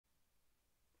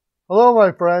Hello,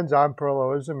 my friends. I'm Pearl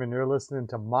of Wisdom, and you're listening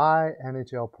to my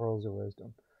NHL Pearls of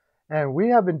Wisdom. And we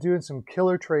have been doing some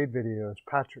killer trade videos.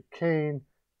 Patrick Kane,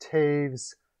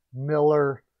 Taves,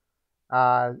 Miller,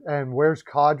 and where's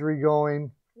Kadri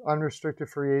going? Unrestricted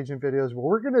free agent videos. Well,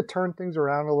 we're going to turn things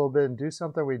around a little bit and do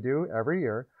something we do every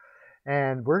year.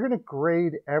 And we're going to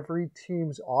grade every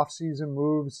team's offseason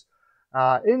moves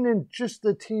and just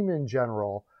the team in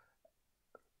general.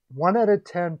 1 out of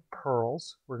 10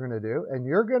 pearls we're going to do, and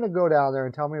you're going to go down there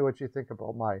and tell me what you think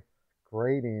about my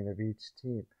grading of each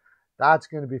team. That's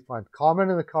going to be fun. Comment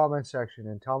in the comment section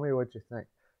and tell me what you think.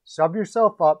 Sub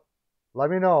yourself up. Let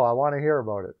me know. I want to hear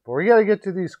about it. But we got to get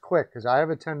to these quick because I have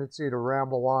a tendency to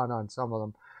ramble on some of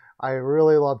them. I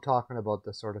really love talking about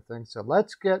this sort of thing. So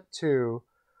let's get to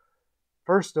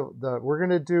first we're going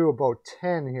to do about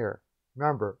 10 here.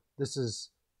 Remember, this is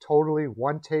totally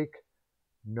one take,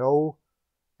 no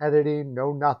editing,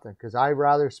 no nothing, because I'd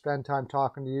rather spend time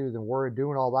talking to you than worry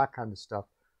doing all that kind of stuff.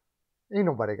 Ain't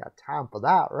nobody got time for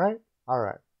that, right? All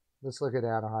right, let's look at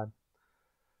Anaheim.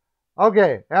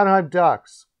 Okay, Anaheim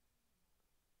Ducks.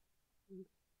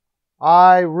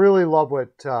 I really love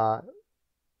what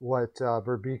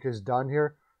Verbeek's done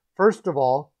here. First of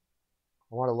all,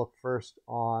 I want to look first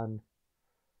on.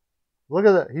 Look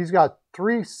at that. He's got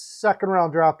 3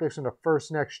 second-round draft picks in the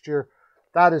first next year.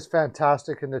 That is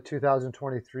fantastic in the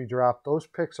 2023 draft. Those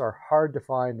picks are hard to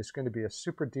find. It's going to be a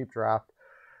super deep draft.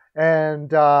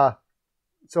 And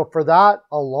so for that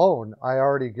alone, I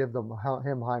already give him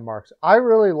high marks. I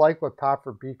really like what Pat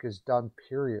Verbeek has done,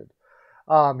 period.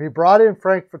 He brought in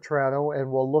Frank Vatrano, and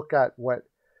we'll look at what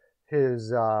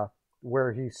his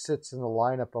where he sits in the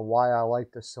lineup and why I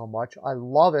like this so much. I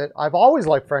love it. I've always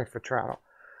liked Frank Vatrano.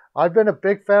 I've been a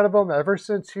big fan of him ever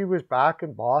since he was back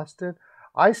in Boston.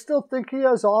 I still think he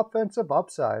has offensive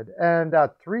upside, and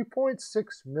at $3.6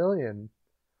 million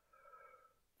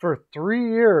for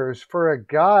 3 years for a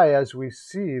guy, as we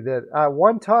see, that at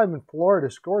one time in Florida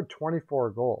scored 24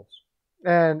 goals.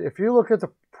 And if you look at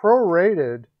the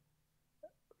prorated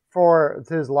for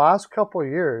his last couple of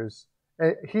years,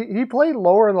 he played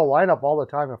lower in the lineup all the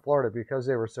time in Florida because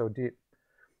they were so deep.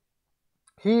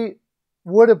 He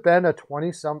would have been a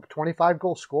 25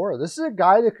 goal scorer. This is a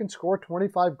guy that can score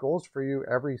 25 goals for you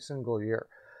every single year.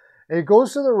 And he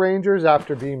goes to the Rangers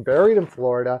after being buried in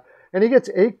Florida, and he gets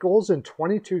 8 goals in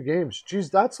 22 games. Geez,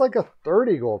 that's like a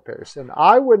 30-goal pace. And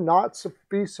I would not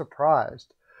be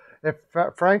surprised if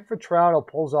Frank Vatrano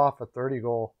pulls off a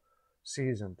 30-goal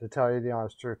season, to tell you the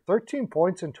honest truth. 13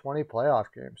 points in 20 playoff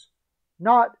games.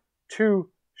 Not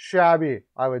too shabby,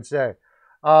 I would say.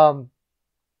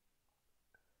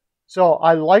 So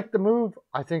I like the move.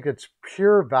 I think it's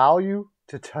pure value,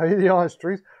 to tell you the honest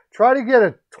truth. Try to get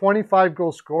a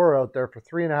 25-goal scorer out there for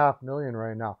 $3.5 million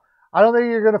right now. I don't think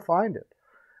you're going to find it.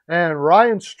 And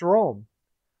Ryan Strome,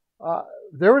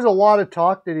 there was a lot of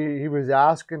talk that he was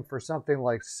asking for something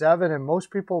like 7, and most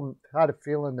people had a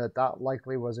feeling that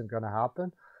likely wasn't going to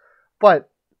happen. But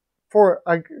for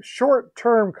a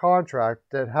short-term contract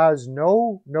that has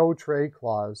no trade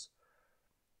clause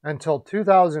until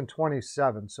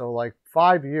 2027, so like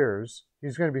 5 years,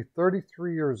 he's going to be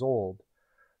 33 years old.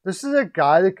 This is a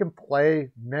guy that can play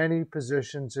many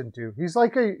positions and do. He's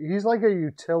like a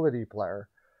utility player.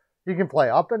 He can play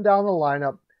up and down the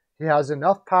lineup. He has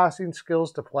enough passing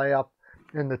skills to play up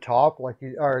in the top,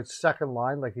 or second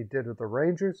line, like he did with the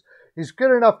Rangers. He's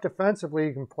good enough defensively.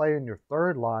 He can play in your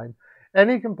third line, and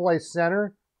he can play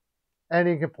center, and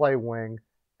he can play wing.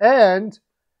 And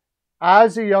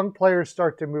as the young players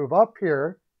start to move up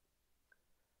here,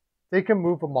 they can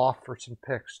move him off for some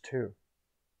picks too,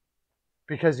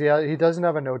 because he doesn't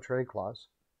have a no trade clause.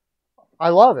 I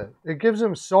love it. It gives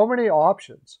him so many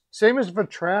options. Same as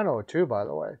Vatrano too, by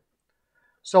the way.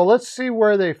 So let's see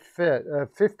where they fit.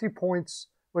 50 points.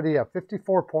 What do you have?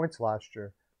 54 points last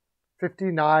year.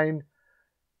 59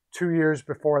 2 years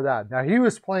before that. Now he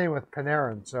was playing with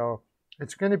Panarin, so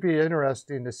it's going to be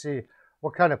interesting to see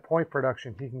what kind of point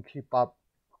production he can keep up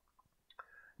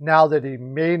now that he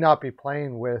may not be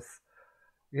playing with,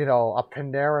 a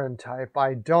Panarin type.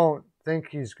 I don't think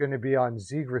he's going to be on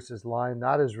Zegras' line.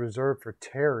 That is reserved for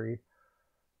Terry.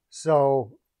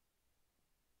 So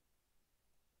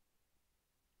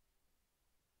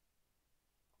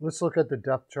let's look at the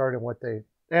depth chart and what they...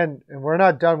 And we're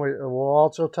not done with... We'll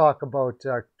also talk about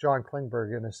John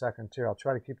Klingberg in a second, too. I'll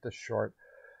try to keep this short.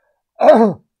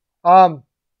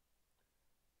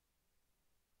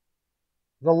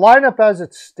 The lineup as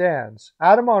it stands,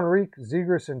 Adam Henrique,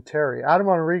 Zegras, and Terry. Adam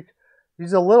Henrique,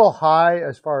 he's a little high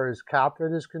as far as cap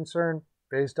hit is concerned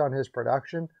based on his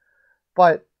production,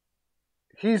 but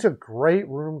he's a great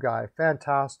room guy,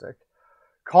 fantastic.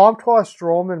 Comtois,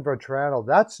 Strome, and Vetrano.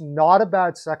 That's not a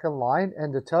bad second line.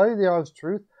 And to tell you the honest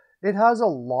truth, it has a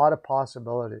lot of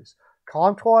possibilities.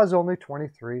 Comtois is only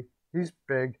 23. He's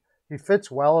big. He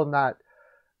fits well in that,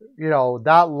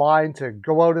 that line to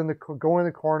go in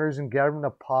the corners and get him the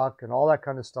puck and all that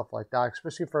kind of stuff like that,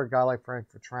 especially for a guy like Frank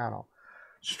Vetrano.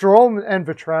 Strome and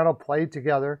Vetrano played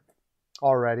together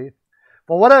already.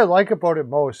 But what I like about it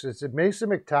most is it Mason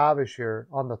McTavish here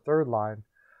on the third line.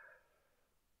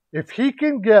 If he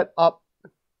can get up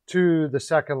to the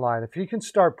second line, if he can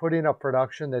start putting up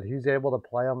production that he's able to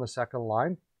play on the second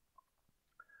line,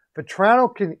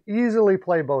 Vetrano can easily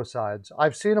play both sides.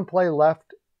 I've seen him play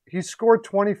left. He's scored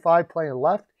 25 playing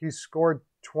left. He's scored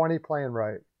 20 playing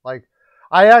right. Like,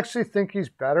 I actually think he's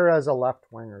better as a left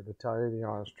winger, to tell you the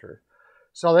honest truth.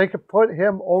 So they could put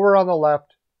him over on the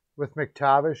left with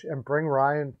McTavish and bring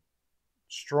Ryan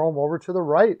Strome over to the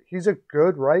right. He's a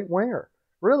good right winger.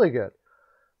 Really good.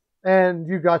 And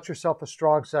you got yourself a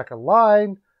strong second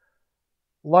line.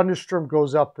 Lundestrom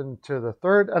goes up into the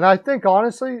third. And I think,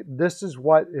 honestly, this is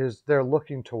what they're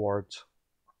looking towards.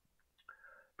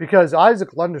 Because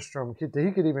Isaac Lundestrom,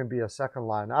 he could even be a second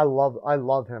line. I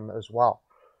love him as well.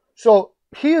 So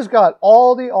he has got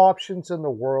all the options in the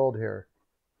world here.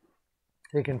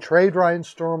 He can trade Ryan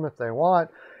Strome if they want.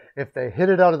 If they hit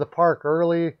it out of the park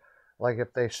early, like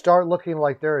if they start looking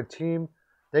like they're a team,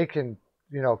 they can,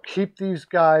 keep these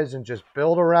guys and just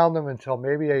build around them until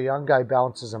maybe a young guy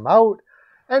bounces them out.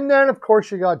 And then, of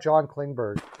course, you got John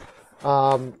Klingberg,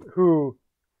 who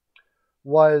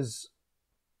was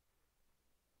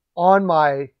on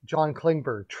my John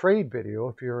Klingberg trade video.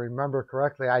 If you remember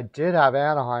correctly, I did have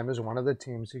Anaheim as one of the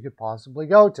teams he could possibly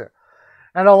go to.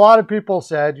 And a lot of people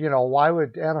said, why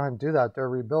would Anaheim do that? They're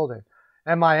rebuilding.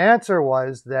 And my answer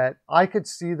was that I could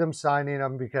see them signing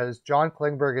him because John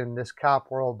Klingberg in this cap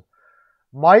world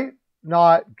might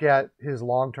not get his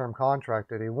long-term contract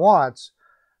that he wants,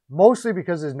 mostly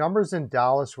because his numbers in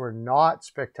Dallas were not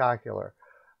spectacular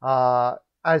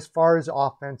as far as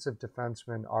offensive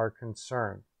defensemen are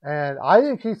concerned. And I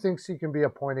think he thinks he can be a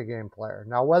point-a-game player.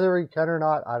 Now, whether he can or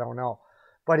not, I don't know.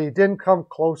 But he didn't come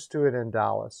close to it in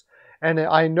Dallas. And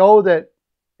I know that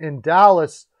in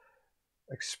Dallas,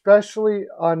 especially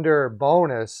under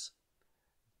Bonus,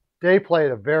 they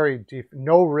played a very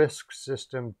no-risk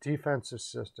system, defensive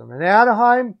system. In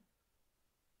Anaheim,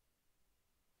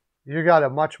 you got a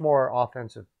much more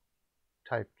offensive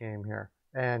type game here.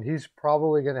 And he's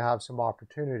probably going to have some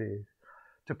opportunity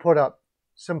to put up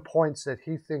some points that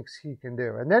he thinks he can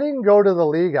do. And then he can go to the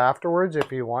league afterwards if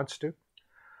he wants to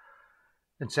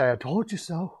and say, I told you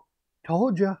so.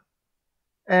 Told you.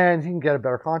 And he can get a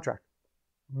better contract.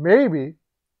 Maybe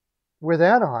with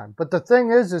Anaheim. But the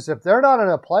thing is if they're not in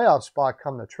a playoff spot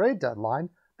come the trade deadline,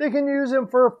 they can use him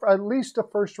for at least a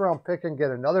first-round pick and get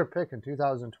another pick in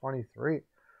 2023.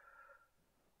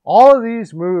 All of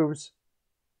these moves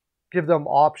give them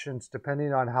options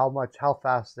depending on how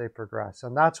fast they progress.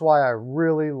 And that's why I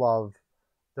really love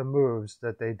the moves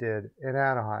that they did in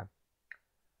Anaheim.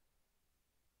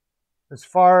 As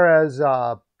far as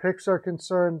picks are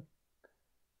concerned,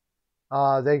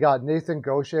 they got Nathan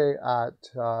Gaucher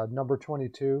at number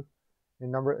 22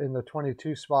 in the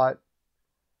 22 spot.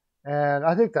 And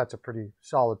I think that's a pretty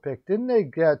solid pick. Didn't they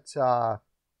get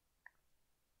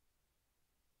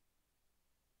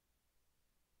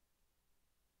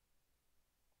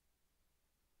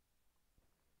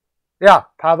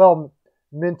Pavel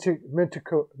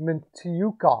Mintyukov.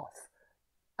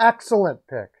 Excellent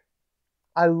pick.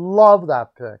 I love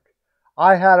that pick.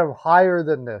 I had him higher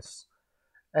than this.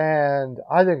 And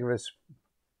I think it was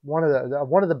one of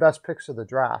the best picks of the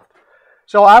draft.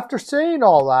 So after saying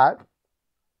all that,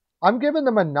 I'm giving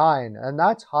them a 9, and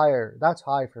that's higher. That's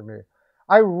high for me.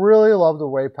 I really love the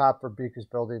way Pat Verbeek is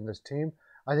building this team.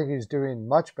 I think he's doing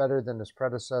much better than his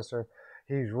predecessor.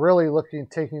 He's really looking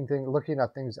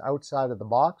at things outside of the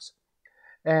box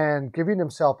and giving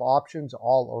himself options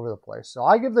all over the place. So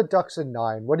I give the Ducks a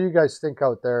 9. What do you guys think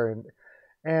out there in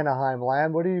Anaheim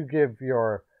land? What do you give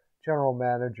your general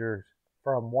managers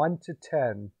from 1 to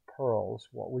 10 pearls?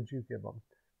 What would you give them?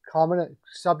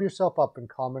 Sub yourself up and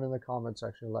comment in the comment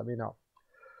section. Let me know.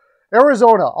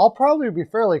 Arizona, I'll probably be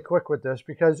fairly quick with this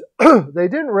because they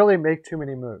didn't really make too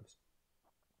many moves.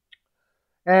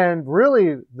 And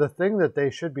really, the thing that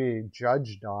they should be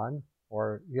judged on,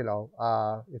 or,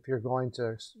 if you're going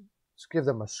to give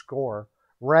them a score,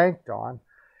 ranked on,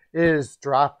 is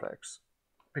draft picks.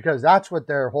 Because that's what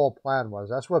their whole plan was.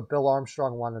 That's what Bill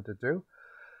Armstrong wanted to do.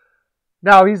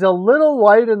 Now, he's a little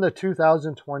light in the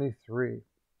 2023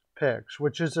 picks,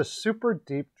 which is a super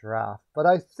deep draft. But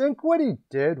I think what he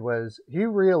did was he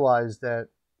realized that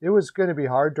it was going to be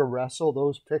hard to wrestle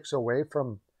those picks away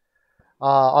from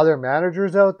other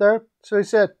managers out there. So he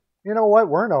said, you know what?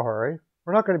 We're in a hurry.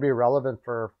 We're not going to be relevant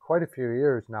for quite a few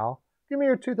years now. Give me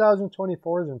your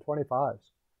 2024s and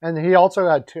 25s. And he also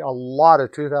had a lot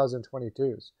of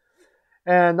 2022s.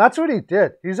 And that's what he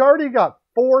did. He's already got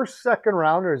 4 second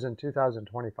rounders in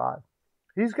 2025.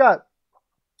 He's got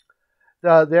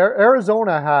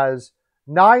Arizona has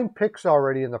 9 picks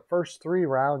already in the first 3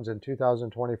 rounds in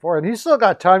 2024, and he's still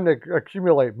got time to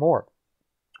accumulate more.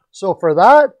 So for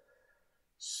that,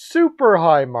 super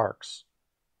high marks,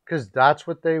 because that's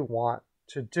what they want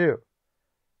to do.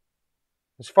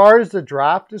 As far as the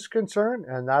draft is concerned,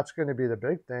 and that's going to be the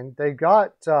big thing, they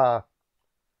got Logan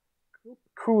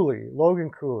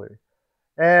Cooley,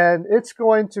 and it's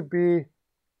going to be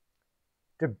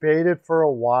debated for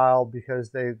a while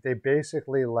because they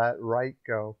basically let Wright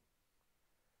go,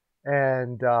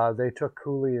 and they took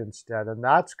Cooley instead, and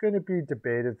that's going to be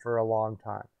debated for a long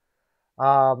time.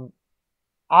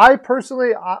 I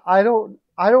personally, I don't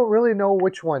really know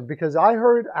which one, because I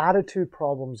heard attitude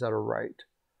problems at a Wright,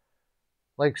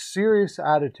 like serious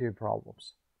attitude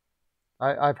problems.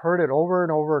 I've heard it over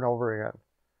and over and over again.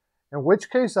 In which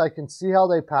case, I can see how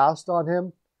they passed on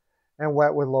him and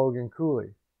went with Logan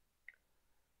Cooley.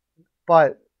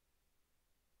 But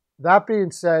that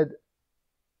being said,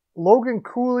 Logan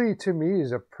Cooley to me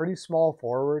is a pretty small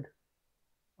forward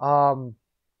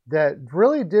that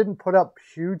really didn't put up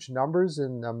huge numbers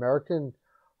in the American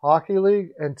Hockey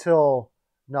League until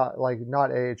not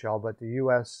AHL, but the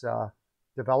U.S.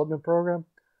 Development Program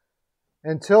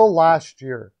until last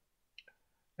year.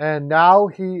 And now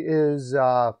he is,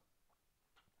 but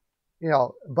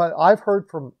I've heard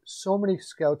from so many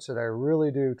scouts that I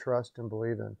really do trust and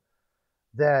believe in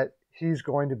that he's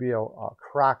going to be a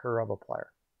cracker of a player.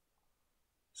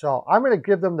 So I'm going to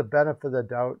give them the benefit of the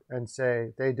doubt and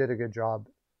say they did a good job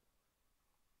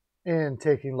in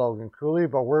taking Logan Cooley,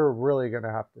 but we're really going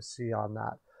to have to see on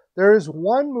that. There is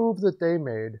one move that they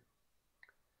made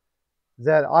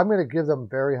that I'm going to give them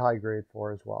very high grade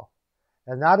for as well.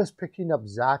 And that is picking up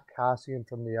Zach Kassian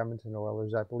from the Edmonton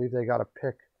Oilers. I believe they got a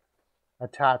pick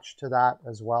attached to that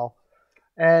as well.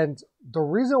 And the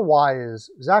reason why is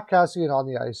Zach Kassian on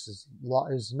the ice is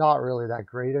not really that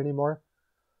great anymore.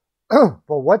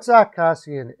 But what Zach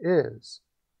Kassian is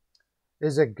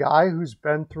a guy who's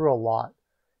been through a lot.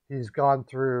 He went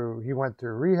through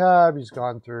rehab, he's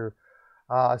gone through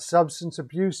substance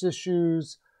abuse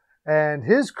issues, and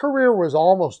his career was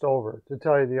almost over, to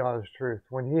tell you the honest truth,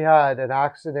 when he had an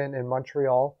accident in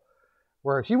Montreal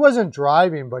where he wasn't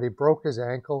driving, but he broke his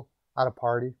ankle at a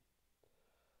party.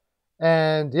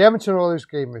 And the Edmonton Oilers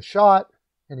gave him a shot,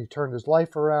 and he turned his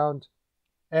life around.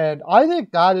 And I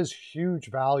think that is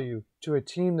huge value to a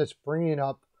team that's bringing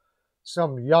up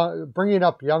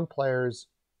young players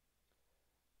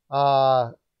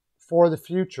for the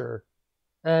future.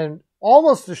 And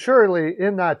almost assuredly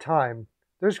in that time,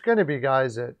 there's going to be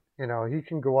guys that, he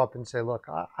can go up and say, look,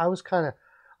 I'm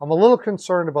a little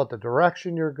concerned about the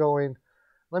direction you're going.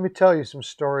 Let me tell you some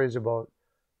stories about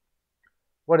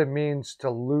what it means to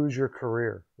lose your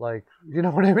career. Like, you know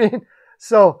what I mean?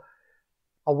 So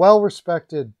a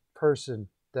well-respected person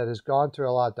that has gone through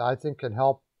a lot that I think can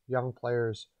help young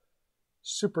players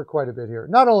quite a bit here.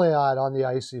 Not only that, on the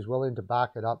ice, he's willing to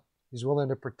back it up. He's willing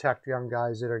to protect young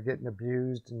guys that are getting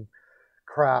abused and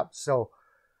crap. So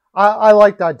I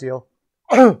like that deal.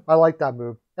 I like that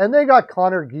move. And they got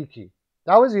Connor Geekie.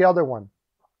 That was the other one.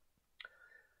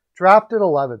 Drafted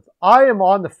 11th. I am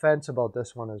on the fence about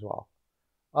this one as well.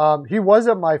 He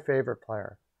wasn't my favorite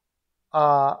player.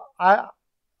 I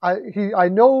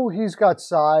know he's got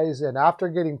size, and after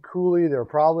getting Cooley, they're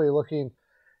probably looking,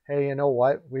 hey, you know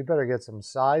what? We better get some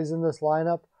size in this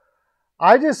lineup.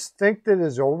 I just think that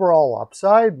his overall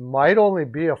upside might only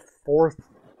be a 4th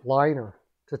liner,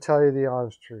 to tell you the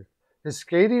honest truth. His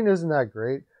skating isn't that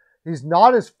great. He's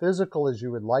not as physical as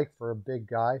you would like for a big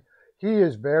guy. He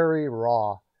is very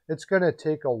raw. It's going to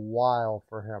take a while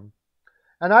for him.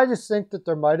 And I just think that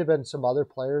there might have been some other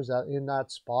players in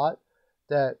that spot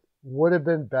that would have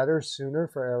been better sooner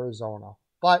for Arizona.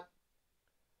 But,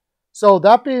 so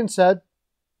that being said,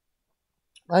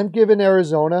 I'm giving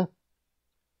Arizona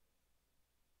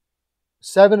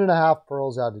 7.5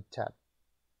 pearls out of 10.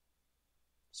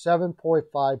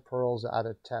 7.5 pearls out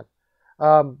of 10.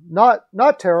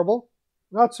 Not terrible,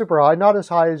 not super high, not as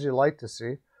high as you like to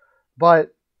see,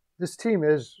 but this team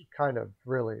is kind of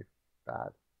really bad,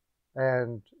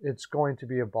 and it's going to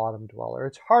be a bottom dweller.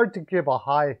 It's hard to give a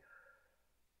high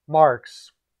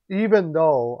marks, even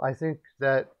though I think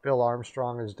that Bill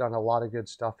Armstrong has done a lot of good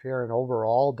stuff here, and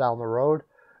overall down the road,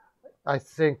 I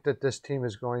think that this team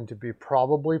is going to be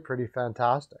probably pretty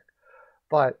fantastic.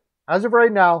 But as of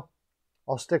right now,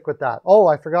 I'll stick with that. Oh,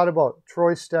 I forgot about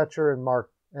Troy Stetcher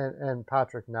and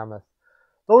Patrick Nemeth.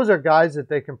 Those are guys that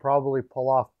they can probably pull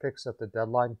off picks at the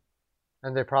deadline,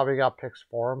 and they probably got picks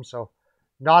for them. So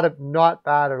not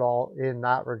bad at all in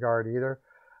that regard either.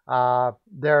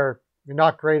 They're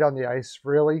not great on the ice,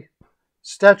 really.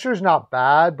 Stetcher's not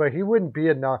bad, but he wouldn't be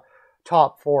in the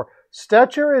top 4.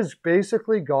 Stetcher has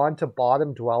basically gone to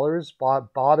bottom dwellers,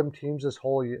 bottom teams his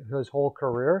whole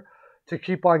career to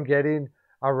keep on getting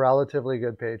a relatively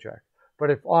good paycheck.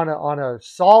 But if on a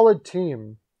solid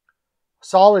team,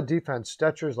 solid defense,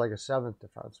 Stetcher's like a 7th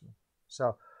defenseman.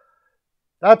 So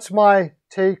that's my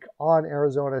take on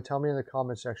Arizona. Tell me in the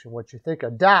comment section what you think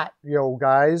of that, yo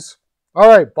guys. All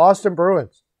right, Boston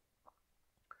Bruins.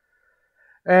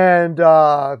 And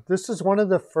this is one of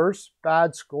the first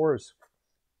bad scores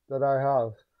that I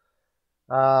have.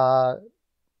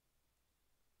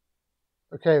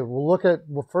 Okay, we'll look at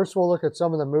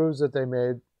some of the moves that they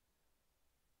made.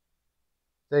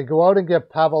 They go out and get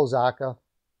Pavel Zacha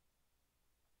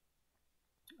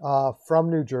from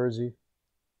New Jersey.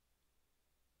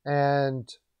 And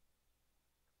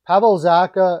Pavel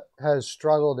Zacha has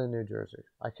struggled in New Jersey.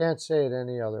 I can't say it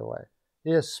any other way.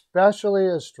 He especially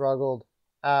has struggled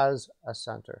as a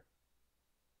center.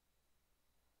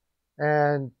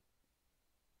 And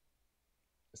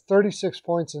 36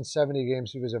 points in 70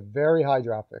 games. He was a very high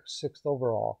draft pick, 6th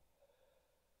overall.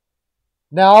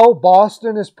 Now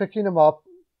Boston is picking him up,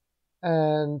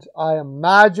 and I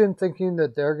imagine thinking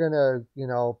that they're going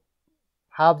to,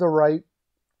 have the right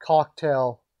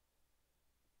cocktail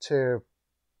to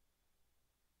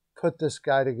put this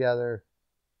guy together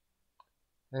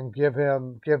and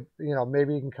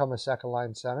maybe he can come a second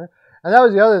line center. And that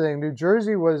was the other thing. New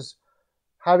Jersey was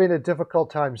having a difficult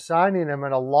time signing him,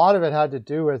 and a lot of it had to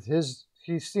do with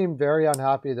he seemed very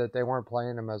unhappy that they weren't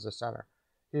playing him as a center.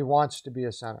 He wants to be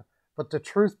a center. But the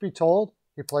truth be told,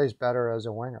 he plays better as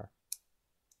a winger.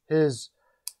 His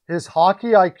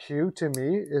hockey IQ, to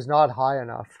me, is not high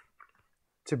enough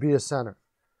to be a center.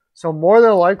 So more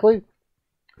than likely,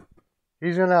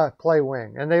 he's going to play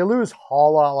wing. And they lose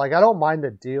Holla. I don't mind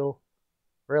the deal,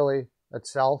 really,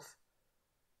 itself.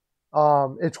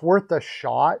 It's worth a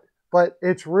shot. But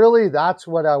it's really, that's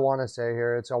what I want to say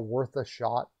here. It's a worth a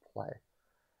shot play.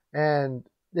 And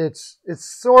it's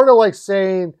sort of like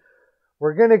saying,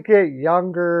 we're going to get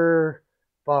younger,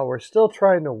 but we're still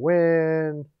trying to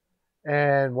win.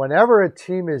 And whenever a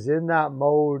team is in that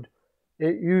mode,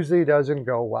 it usually doesn't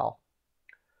go well.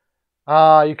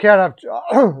 You can't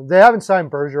have, they haven't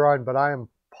signed Bergeron, but I am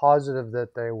positive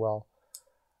that they will.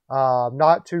 I'm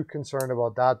not too concerned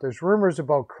about that. There's rumors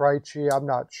about Krejci. I'm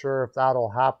not sure if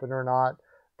that'll happen or not.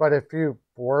 But if you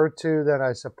were to, then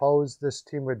I suppose this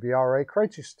team would be all right.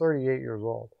 Krejci's 38 years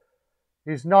old.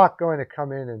 He's not going to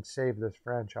come in and save this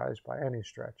franchise by any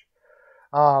stretch.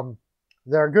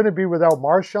 They're going to be without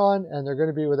Marchand, and they're going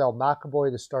to be without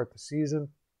McAvoy to start the season.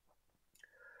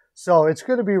 So it's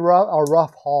going to be a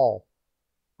rough haul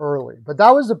early. But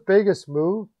that was the biggest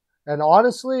move. And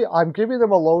honestly, I'm giving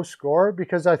them a low score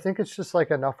because I think it's just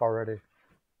like enough already.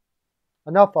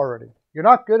 Enough already. You're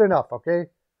not good enough, okay?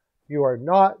 You are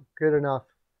not good enough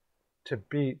to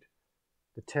beat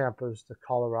the Tampas, the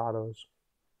Colorados,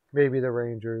 maybe the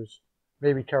Rangers,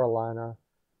 maybe Carolina.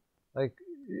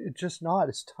 It's just not.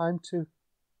 It's time to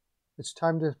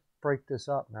break this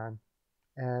up, man.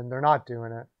 And they're not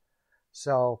doing it.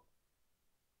 So,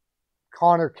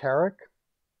 Connor Carrick,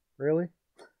 really?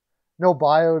 No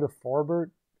bio to Forbert.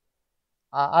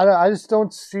 I just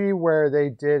don't see where they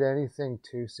did anything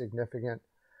too significant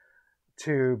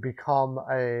to become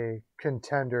a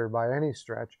contender by any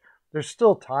stretch. There's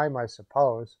still time, I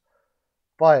suppose.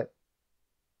 But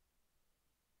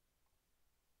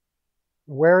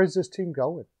where is this team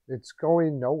going? It's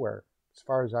going nowhere as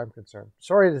far as I'm concerned.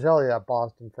 Sorry to tell you that,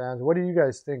 Boston fans. What do you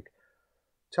guys think?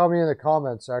 Tell me in the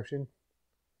comment section.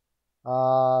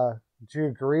 Do you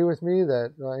agree with me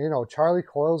that, Charlie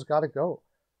Coyle's got to go?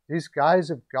 These guys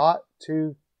have got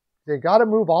to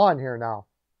move on here now.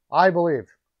 I believe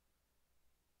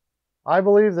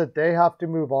that they have to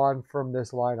move on from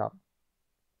this lineup.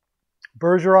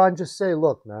 Bergeron, just say,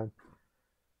 look, man,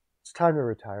 it's time to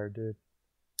retire, dude.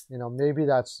 Maybe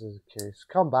that's the case.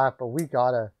 Come back, but we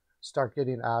got to start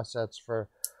getting assets for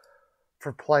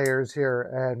players here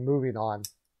and moving on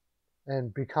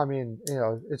and becoming,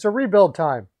 it's a rebuild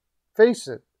time. Face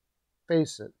it.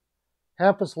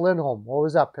 Hampus Lindholm, what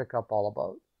was that pickup all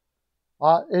about?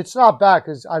 It's not bad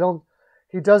because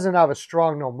he doesn't have a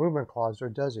strong no movement clause, or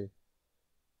does he?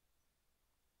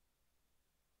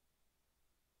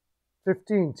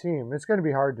 15 team. It's going to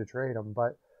be hard to trade him,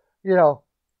 but you know,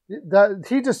 that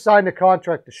he just signed a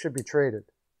contract that should be traded.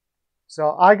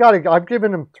 So I'm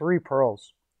giving him 3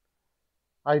 pearls.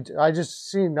 I just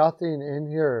see nothing in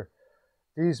here,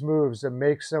 these moves, that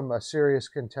makes him a serious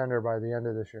contender by the end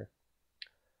of this year.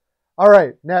 All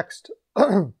right, next.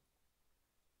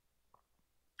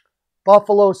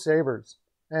 Buffalo Sabres.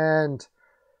 And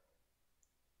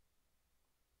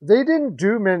they didn't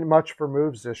do much for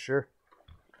moves this year.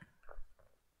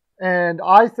 And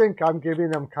I think I'm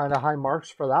giving them kind of high marks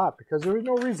for that because there was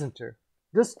no reason to.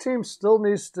 This team still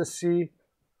needs to see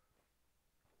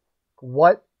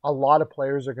what a lot of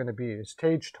players are going to be. Is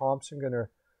Tage Thompson going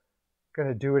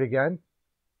to do it again?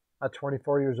 At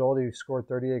 24 years old, he scored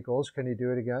 38 goals. Can he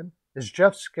do it again? Is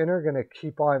Jeff Skinner going to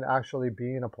keep on actually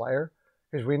being a player?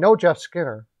 Because we know Jeff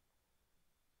Skinner.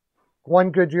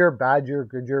 One good year, bad year,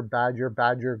 good year, bad year,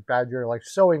 bad year, bad year, like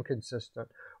so inconsistent.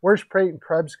 Where's Peyton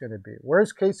Krebs going to be?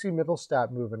 Where's Casey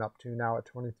Mittelstadt moving up to now at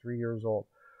 23 years old?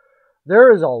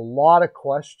 There is a lot of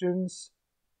questions.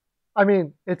 I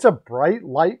mean, it's a bright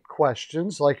light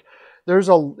questions. Like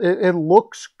it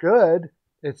looks good.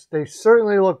 They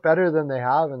certainly look better than they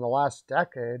have in the last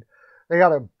decade. They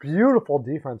got a beautiful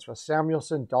defense with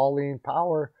Samuelsson, Dahlin,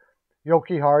 Power,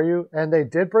 Yoki Haru, and they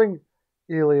did bring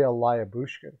Ilya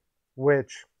Lyabushkin,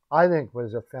 which I think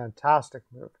was a fantastic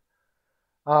move.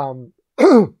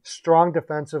 Strong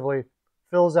defensively,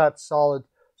 fills that solid,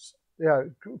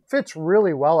 fits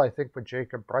really well, I think, with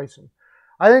Jacob Bryson.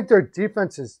 I think their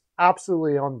defense is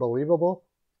absolutely unbelievable.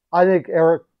 I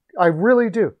really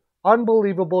do.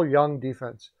 Unbelievable young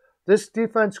defense. This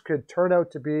defense could turn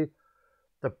out to be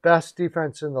the best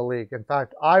defense in the league. In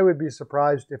fact, I would be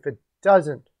surprised if it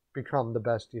doesn't become the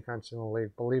best defense in the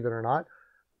league, believe it or not,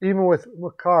 even with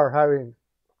Makar having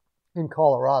in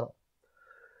Colorado.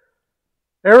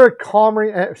 Eric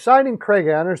Comrie, signing Craig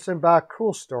Anderson back,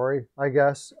 cool story, I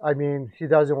guess. I mean, he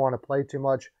doesn't want to play too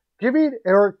much. Giving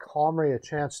Eric Comrie a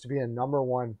chance to be a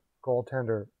 #1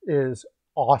 goaltender is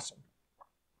awesome.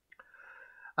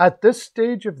 At this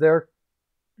stage of their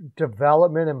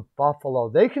development in Buffalo,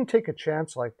 they can take a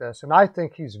chance like this, and I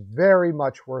think he's very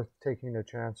much worth taking a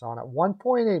chance on. At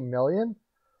 $1.8 million,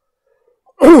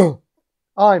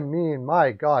 I mean,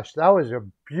 my gosh, that was a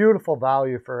beautiful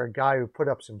value for a guy who put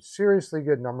up some seriously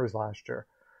good numbers last year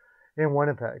in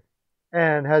Winnipeg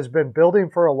and has been building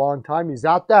for a long time. He's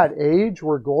at that age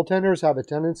where goaltenders have a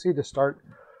tendency to start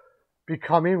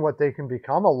becoming what they can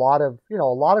become. A lot of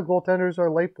goaltenders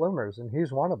are late bloomers, and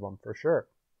he's one of them for sure.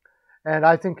 And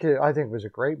I think it was a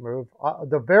great move.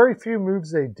 The very few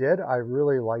moves they did, I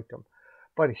really liked them.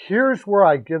 But here's where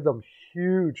I give them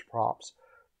huge props.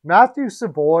 Matthew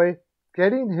Savoie,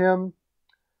 getting him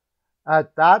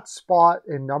at that spot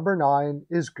in #9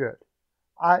 is good.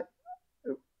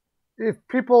 If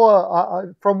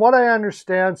people, from what I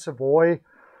understand, Savoie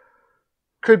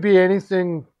could be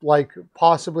anything like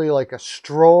possibly like a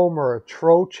Strome or a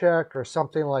Trocheck or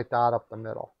something like that up the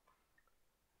middle.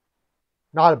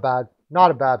 Not a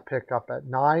bad pickup at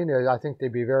 9. I think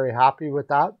they'd be very happy with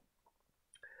that.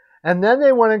 And then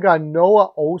they went and got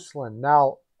Noah Ostlund.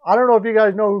 Now, I don't know if you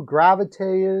guys know who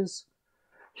Gravite is.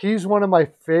 He's one of my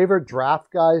favorite draft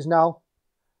guys now.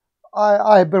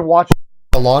 I've been watching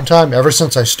a long time, ever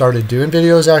since I started doing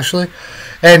videos, actually.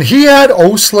 And he had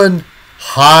Ostlund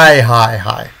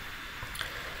high.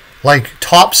 Like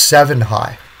top 7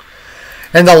 high.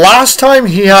 And the last time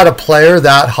he had a player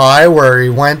that high where he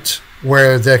went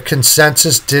where the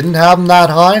consensus didn't have him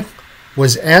that high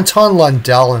was Anton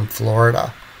Lundell in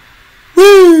Florida.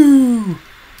 Woo!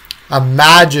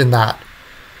 Imagine that.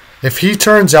 If he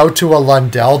turns out to a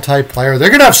Lundell type player, they're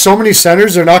going to have so many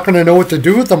centers, they're not going to know what to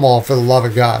do with them all, for the love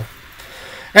of God.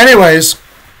 Anyways,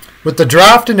 with the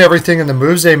draft and everything and the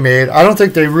moves they made, I don't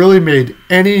think they really made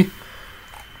any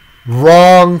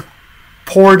wrong,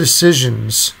 poor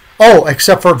decisions. Oh,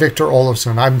 except for Victor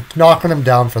Olofsson. I'm knocking him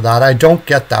down for that. I don't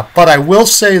get that. But I will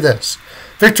say this.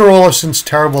 Victor Olofsson's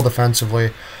terrible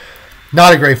defensively.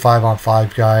 Not a great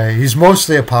 5-on-5 guy. He's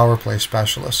mostly a power play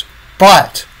specialist.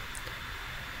 But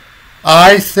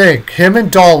I think him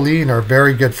and Dahlin are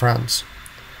very good friends.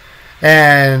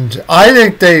 And I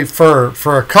think they, for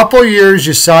a couple years,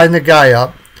 you sign the guy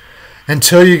up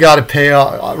until you got to pay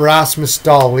Rasmus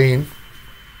Dahlin.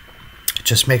 It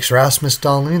just makes Rasmus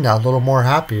Dahlin a little more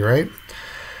happy, right?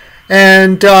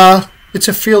 And it's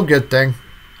a feel-good thing.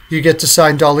 You get to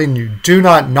sign Dahlin. You do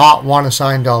not want to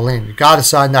sign Dahlin. You got to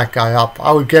sign that guy up.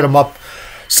 I would get him up,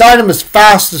 sign him as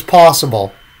fast as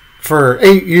possible for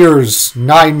 8 years,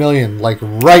 $9 million. Like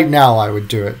right now, I would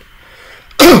do it.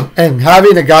 And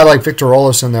having a guy like Victor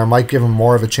Olofsson there might give him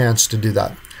more of a chance to do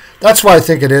that. That's why I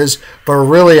think it is. But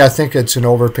really, I think it's an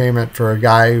overpayment for a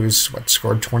guy who's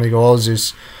scored 20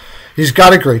 goals. He's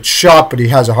got a great shot, but he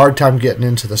has a hard time getting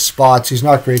into the spots. He's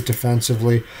not great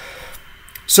defensively.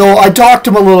 So I docked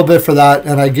him a little bit for that,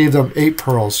 and I gave them 8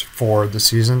 pearls for the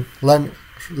season.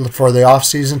 For the off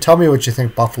season. Tell me what you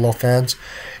think, Buffalo fans.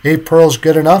 8 pearls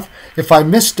good enough? If I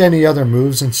missed any other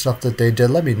moves and stuff that they did,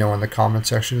 let me know in the comment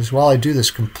section as well. I do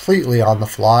this completely on the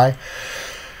fly.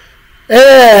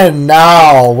 And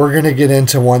now we're going to get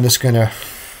into one that's going to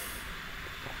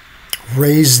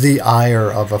raise the ire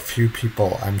of a few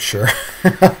people, I'm sure.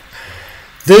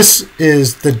 This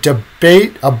is the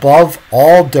debate above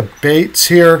all debates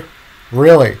here.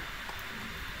 Really.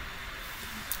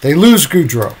 They lose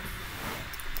Gaudreau.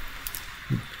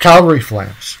 Calgary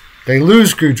Flames. They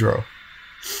lose Gaudreau.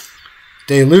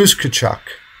 They lose Tkachuk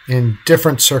in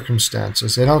different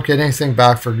circumstances. They don't get anything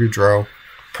back for Gaudreau.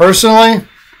 Personally,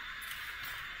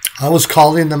 I was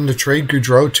calling them to trade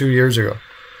Gaudreau 2 years ago.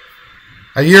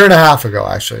 A year and a half ago,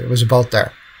 actually. It was about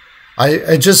there.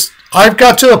 I've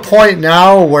got to a point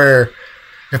now where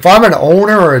if I'm an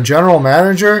owner or a general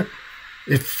manager,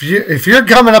 if you're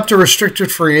coming up to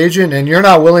restricted free agent and you're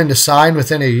not willing to sign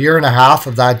within a year and a half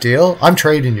of that deal, I'm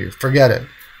trading you. Forget it.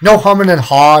 No humming and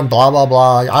haw and blah, blah,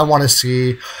 blah. I want to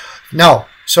see. No,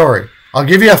 sorry. I'll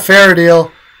give you a fair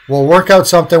deal. We'll work out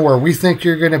something where we think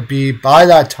you're going to be by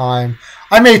that time.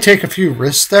 I may take a few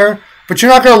risks there, but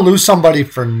you're not going to lose somebody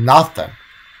for nothing.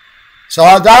 So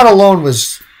that alone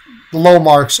was low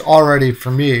marks already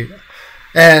for me.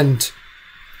 And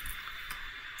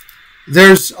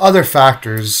there's other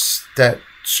factors that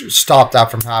stop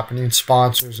that from happening,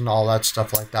 sponsors and all that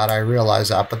stuff like that. I realize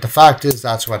that. But the fact is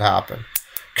that's what happened.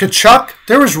 Tkachuk,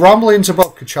 there was rumblings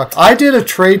about Tkachuk. I did a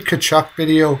trade Tkachuk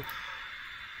video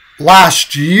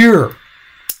last year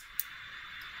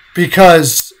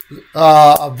because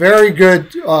a very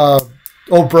good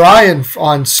O'Brien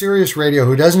on Sirius Radio,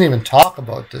 who doesn't even talk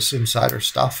about this insider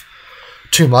stuff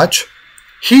too much,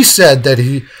 he said that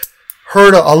he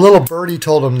heard a little birdie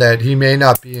told him that he may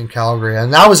not be in Calgary,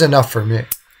 and that was enough for me.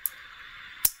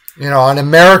 You know, an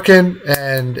American,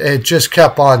 and it just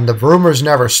kept on. The rumors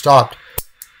never stopped.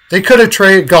 They could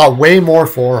have got way more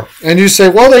for him. And you say,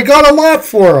 well, they got a lot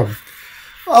for him.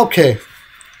 Okay.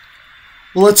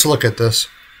 Well, let's look at this.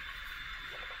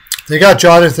 They got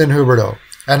Jonathan Huberdeau.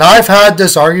 And I've had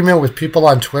this argument with people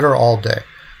on Twitter all day.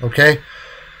 Okay?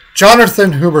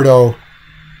 Jonathan Huberdeau,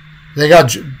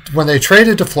 when they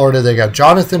traded to Florida, they got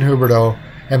Jonathan Huberdeau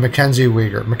and Mackenzie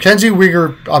Weegar. Mackenzie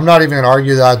Weegar, I'm not even going to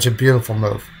argue that. It's a beautiful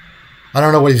move. I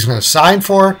don't know what he's going to sign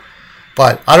for,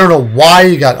 but I don't know why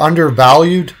he got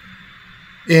undervalued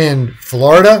in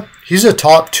Florida. He's a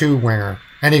top 2 winger,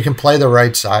 and he can play the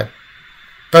right side.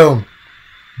 Boom.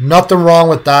 Nothing wrong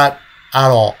with that at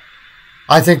all.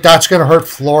 I think that's going to hurt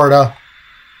Florida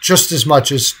just as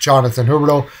much as Jonathan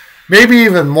Huberdeau, maybe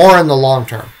even more in the long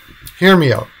term. Hear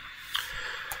me out.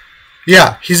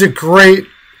 Yeah, he's a great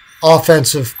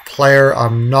offensive player.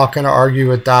 I'm not going to argue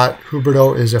with that.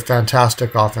 Huberdeau is a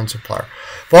fantastic offensive player.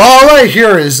 But all I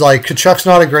hear is like, Tkachuk's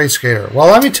not a great skater. Well,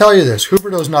 let me tell you this.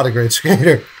 Huberdeau's not a great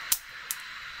skater.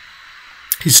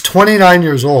 He's 29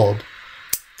 years old.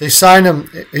 They signed him.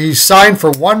 He's signed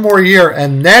for 1 more year,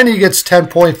 and then he gets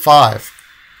 10.5.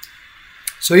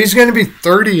 So he's going to be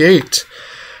 38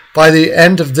 by the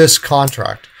end of this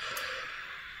contract.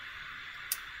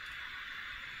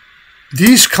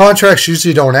 These contracts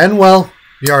usually don't end well.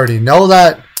 You already know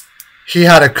that. He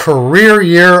had a career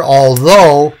year,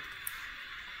 although,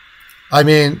 I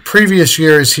mean, previous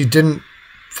years he didn't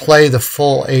play the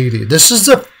full 80. This is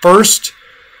the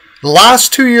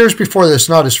last 2 years before this,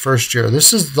 not his first year.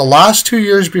 This is the last 2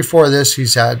 years before this.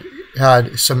 He's had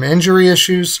some injury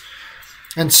issues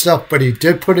and stuff, but he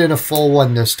did put in a full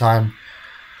one this time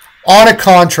on a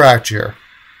contract year.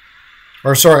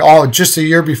 Or sorry, just a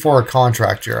year before a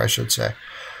contract year, I should say.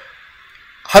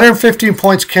 115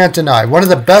 points, can't deny. One of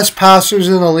the best passers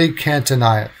in the league, can't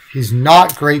deny it. He's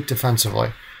not great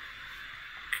defensively.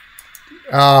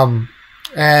 And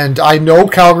I know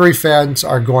Calgary fans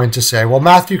are going to say, well,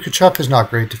 Matthew Tkachuk is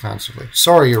not great defensively.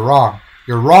 Sorry, you're wrong.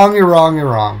 You're wrong, you're wrong, you're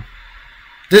wrong.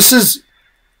 This is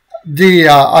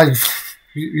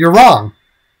you're wrong.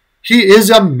 He is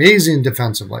amazing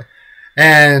defensively.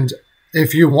 And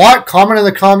if you want, comment in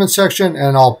the comment section,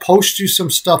 and I'll post you some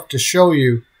stuff to show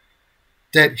you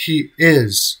that he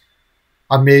is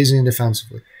amazing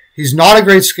defensively. He's not a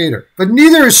great skater, but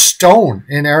neither is Stone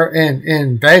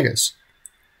in Vegas.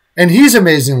 And he's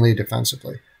amazing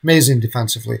defensively.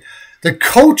 The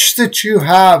coach that you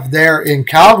have there in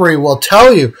Calgary will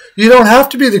tell you, you don't have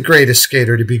to be the greatest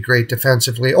skater to be great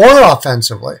defensively or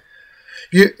offensively.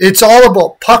 It's all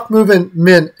about puck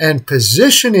movement and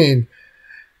positioning.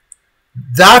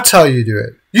 That's how you do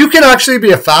it. You can actually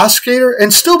be a fast skater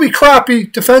and still be crappy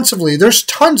defensively. There's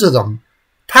tons of them.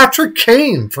 Patrick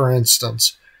Kane, for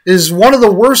instance, is one of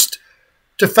the worst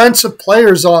defensive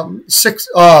players on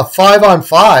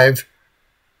 5-on-5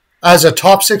 as a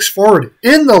top 6 forward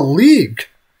in the league.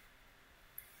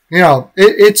 You know,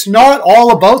 it's not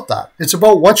all about that. It's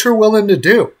about what you're willing to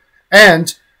do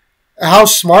and how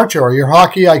smart you are, your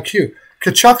hockey IQ.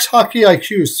 Tkachuk's hockey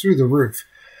IQ is through the roof.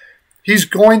 He's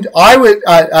going to,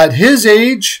 at his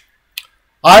age,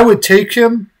 I would take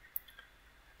him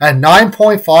at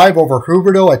 9.5 over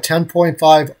Huberdeau at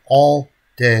 10.5 all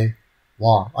day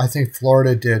long. I think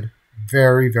Florida did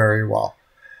very, very well.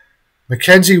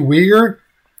 Mackenzie Weegar,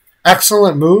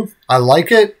 excellent move. I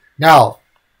like it. Now,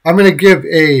 I'm going to give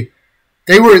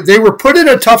they were put in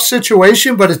a tough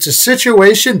situation, but it's a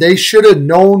situation they should have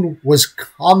known was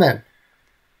coming.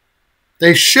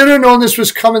 They should have known this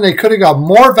was coming. They could have got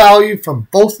more value from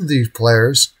both of these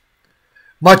players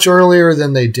much earlier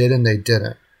than they did, and they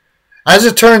didn't. As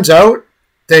it turns out,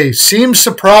 they seem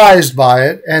surprised by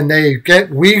it, and they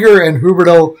get Weegar and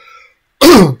Huberdeau,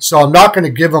 so I'm not going to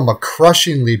give them a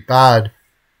crushingly bad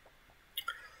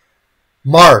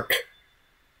mark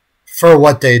for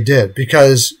what they did,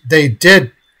 because they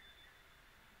did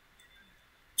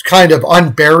kind of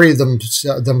unbury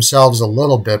themselves a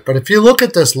little bit. But if you look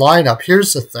at this lineup,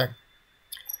 here's the thing.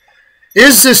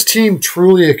 Is this team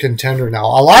truly a contender now?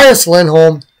 Elias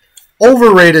Lindholm,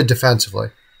 overrated defensively.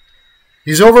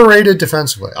 He's overrated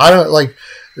defensively. I don't like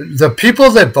the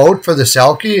people that vote for the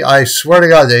Selke. I swear to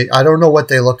God, I don't know what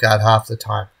they look at half the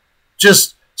time.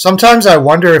 Just sometimes I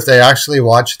wonder if they actually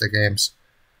watch the games.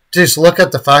 Just look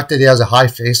at the fact that he has a high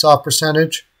face-off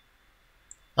percentage.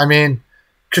 I mean,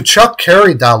 Tkachuk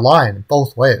carried that line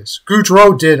both ways.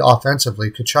 Gaudreau did offensively.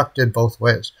 Tkachuk did both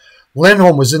ways.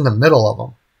 Lindholm was in the middle of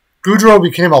them. Gaudreau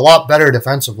became a lot better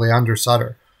defensively under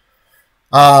Sutter.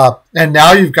 And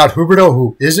now you've got Huberdeau,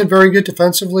 who isn't very good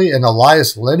defensively, and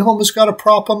Elias Lindholm has got to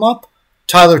prop him up.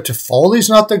 Tyler Toffoli's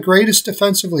not the greatest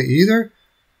defensively either.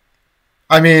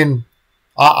 I mean,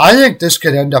 I think this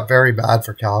could end up very bad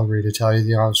for Calgary, to tell you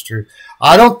the honest truth.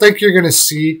 I don't think you're going to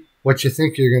see what you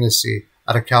think you're going to see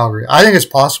out of Calgary. I think it's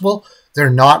possible they're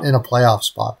not in a playoff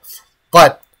spot.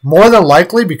 But more than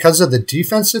likely, because of the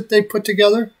defense that they put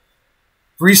together,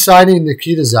 re-signing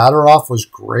Nikita Zadorov was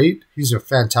great. He's a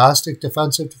fantastic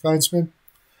defensive defenseman.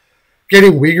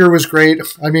 Getting Weegar was great.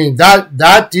 I mean,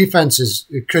 that defense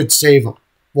it could save them.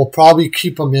 Will probably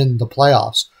keep them in the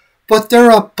playoffs. But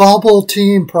they're a bubble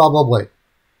team, probably.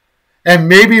 And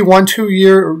maybe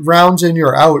 1-2 rounds and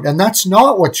you're out. And that's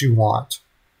not what you want.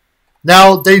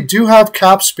 Now, they do have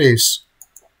cap space,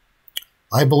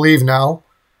 I believe now.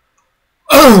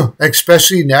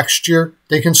 Especially next year.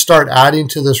 They can start adding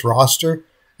to this roster.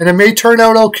 And it may turn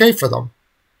out okay for them.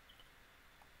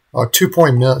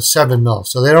 2.7 mil.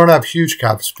 So they don't have huge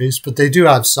cap space, but they do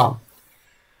have some.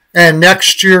 And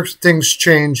next year, things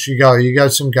change. You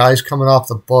got some guys coming off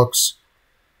the books.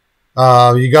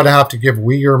 You got to have to give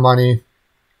Weegar money.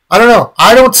 I don't know.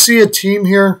 I don't see a team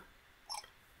here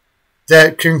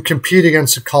that can compete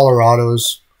against the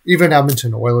Colorados, even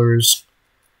Edmonton Oilers.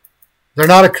 They're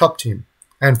not a cup team.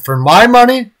 And for my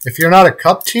money, if you're not a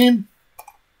cup team,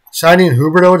 signing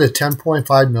Huberdeau to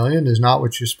 $10.5 million is not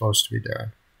what you're supposed to be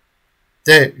doing.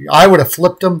 I would have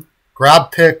flipped him,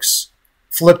 grabbed picks,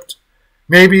 flipped,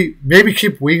 maybe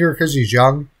keep Weegar because he's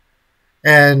young,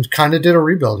 and kind of did a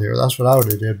rebuild here. That's what I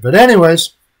would have did. But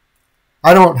anyways,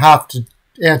 I don't have to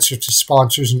answer to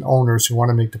sponsors and owners who want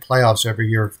to make the playoffs every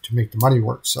year to make the money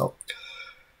work. So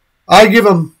I give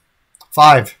them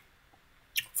 5.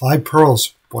 5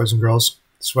 pearls, boys and girls.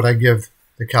 That's what I give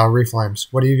the Calgary Flames.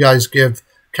 What do you guys give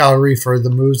Calgary for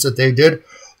the moves that they did?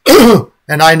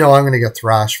 And I know I'm going to get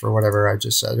thrashed for whatever I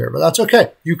just said here, but that's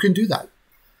okay. You can do that.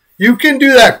 You can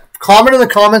do that. Comment in the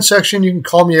comment section. You can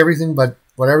call me everything but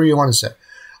whatever you want to say.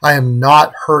 I am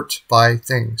not hurt by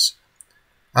things.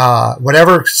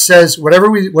 Whatever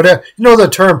you know the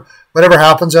term, whatever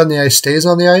happens on the ice stays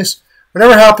on the ice.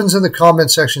 Whatever happens in the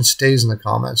comment section stays in the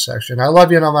comment section. I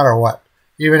love you no matter what.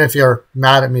 Even if you're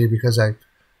mad at me because I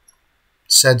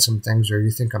said some things or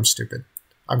you think I'm stupid.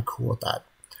 I'm cool with that.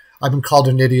 I've been called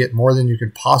an idiot more than you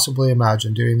could possibly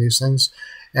imagine doing these things.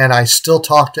 And I still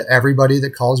talk to everybody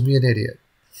that calls me an idiot.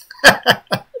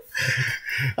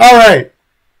 All right.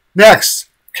 Next,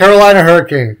 Carolina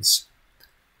Hurricanes.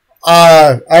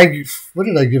 What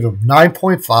did I give them?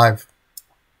 9.5.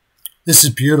 This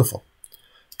is beautiful.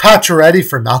 Pacioretty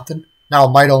for nothing. Now,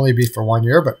 it might only be for 1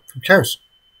 year, but who cares?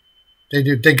 They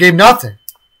gave nothing.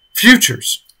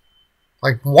 Futures.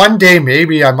 Like one day,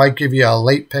 maybe I might give you a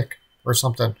late pick or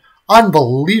something.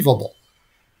 Unbelievable.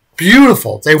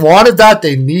 Beautiful. They wanted that.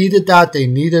 They needed that. They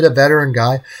needed a veteran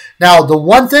guy. Now, the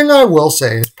one thing I will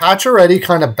say is Pacioretty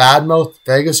kind of badmouthed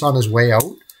Vegas on his way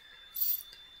out.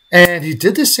 And he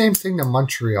did the same thing to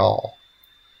Montreal.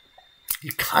 He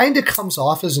kind of comes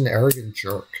off as an arrogant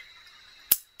jerk.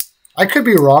 I could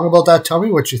be wrong about that. Tell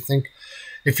me what you think.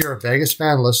 If you're a Vegas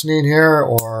fan listening here,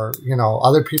 or, you know,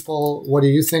 other people, what do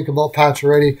you think about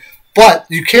Pacioretty? But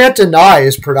you can't deny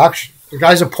his production. The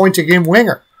guy's a point-a-game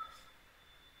winger.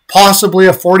 Possibly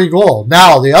a 40-goal.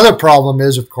 Now, the other problem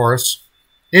is, of course,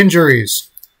 injuries.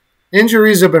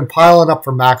 Injuries have been piling up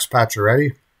for Max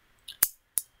Pacioretty.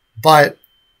 But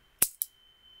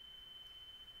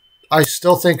I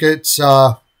still think it's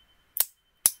I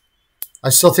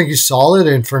still think he's solid,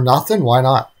 and for nothing, why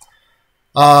not?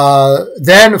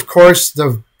 Then, of course,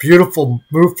 the beautiful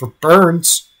move for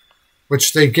Burns,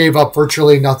 which they gave up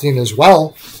virtually nothing as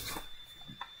well.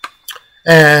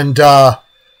 And I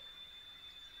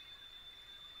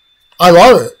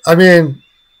love it. I mean,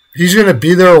 he's going to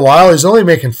be there a while. He's only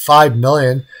making $5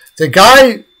 million. The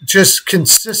guy just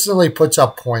consistently puts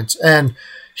up points, and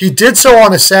he did so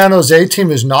on a San Jose team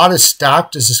who's not as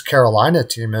stacked as his Carolina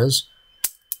team is.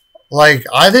 Like,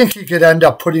 I think he could end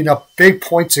up putting up big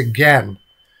points again.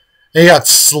 And he got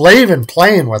Slavin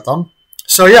playing with him.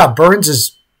 So, yeah, Burns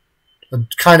is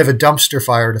kind of a dumpster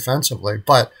fire defensively,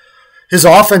 but his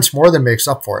offense more than makes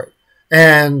up for it.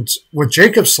 And with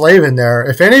Jacob Slavin there,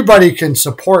 if anybody can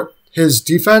support his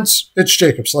defense, it's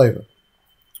Jacob Slavin.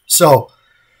 So,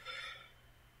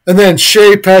 and then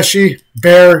Shea, Pesci,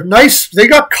 Bear, nice. They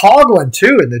got Coughlin,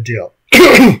 too, in the deal.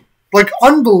 Like,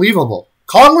 unbelievable.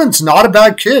 Coughlin's not a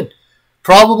bad kid.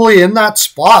 Probably in that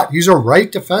spot. He's a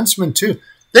right defenseman, too.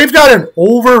 They've got an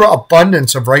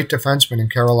overabundance of right defensemen in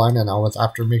Carolina now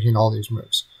after making all these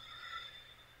moves.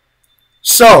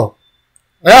 So,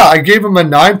 yeah, I gave him a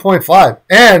 9.5.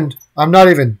 And I'm not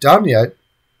even done yet.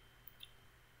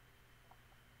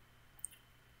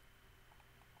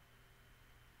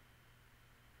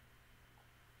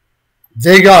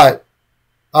 They got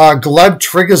Gleb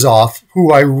Trigazov,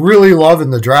 who I really love in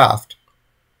the draft,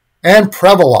 and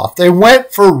Prevolov. They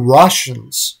went for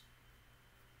Russians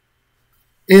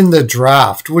in the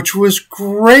draft, which was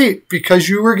great because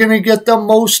you were going to get the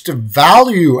most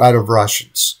value out of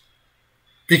Russians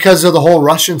because of the whole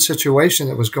Russian situation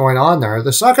that was going on there.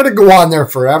 That's not going to go on there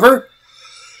forever.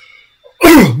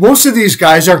 Most of these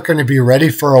guys aren't going to be ready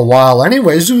for a while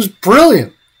anyways. It was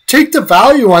brilliant. Take the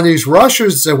value on these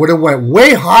rushers that would have went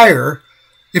way higher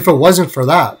if it wasn't for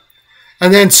that.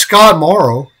 And then Scott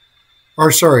Morrow,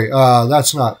 or sorry,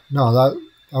 that's not, no, that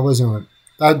wasn't,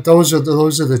 that, those are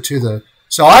the two that,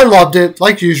 so I loved it.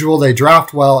 Like usual, they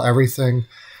draft well, everything.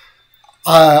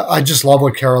 I just love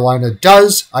what Carolina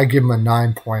does. I give them a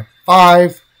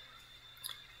 9.5.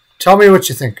 Tell me what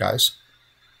you think, guys.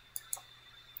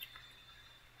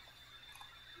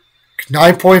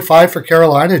 9.5 for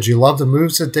Carolina. Did you love the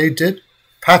moves that they did?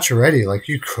 Pacioretty, like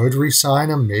you could re-sign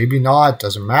him, maybe not.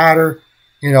 Doesn't matter.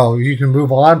 You know, you can move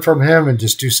on from him and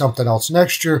just do something else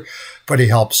next year, but he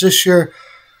helps this year.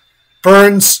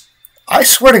 Burns, I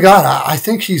swear to God, I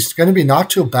think he's going to be not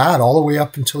too bad all the way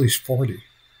up until he's 40.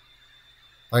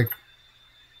 Like,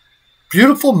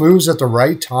 beautiful moves at the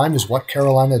right time is what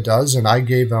Carolina does, and I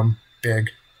gave them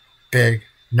big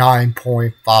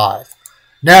 9.5.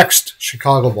 Next,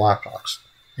 Chicago Blackhawks.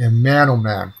 And man, oh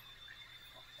man.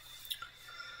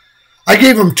 I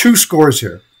gave them 2 scores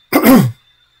here. I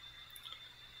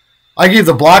gave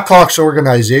the Blackhawks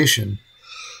organization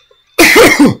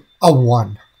a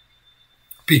 1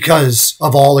 because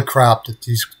of all the crap that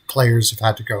these players have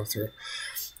had to go through.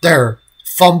 Their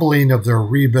fumbling of their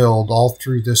rebuild all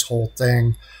through this whole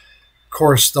thing. Of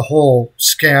course, the whole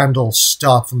scandal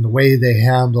stuff and the way they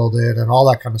handled it and all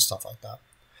that kind of stuff like that.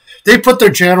 They put their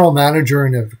general manager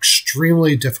in an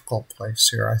extremely difficult place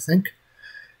here, I think.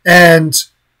 And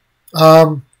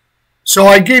so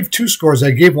I gave 2 scores. I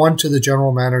gave 1 to the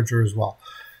general manager as well.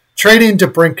 Trading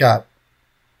DeBrincat.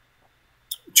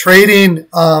 Trading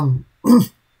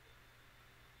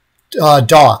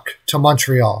Doc to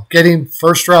Montreal. Getting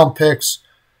first-round picks.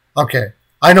 Okay,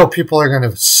 I know people are going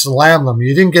to slam them.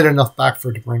 You didn't get enough back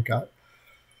for DeBrincat.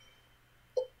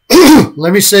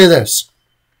 Let me say this.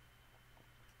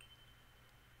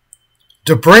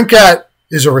 DeBrincat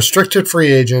is a restricted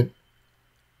free agent.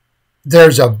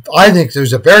 I think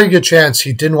there's a very good chance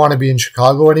he didn't want to be in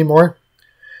Chicago anymore.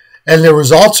 And there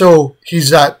was also,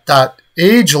 he's at that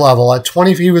age level at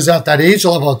 20, he was at that age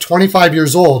level at 25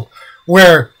 years old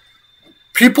where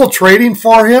people trading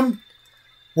for him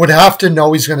would have to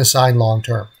know he's going to sign long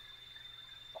term.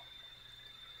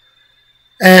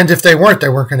 And if they weren't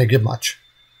going to give much.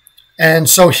 And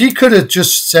so he could have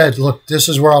just said, look, this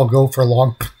is where I'll go for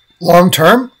long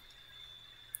term.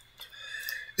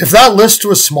 If that list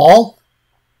was small,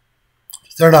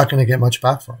 they're not going to get much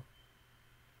back for him.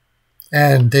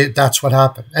 And that's what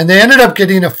happened. And they ended up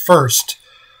getting a first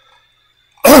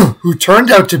who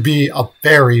turned out to be a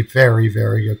very, very,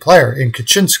 very good player in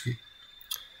Kaczynski.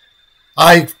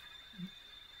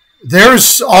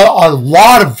 There's a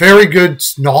lot of very good,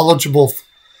 knowledgeable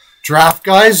draft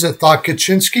guys that thought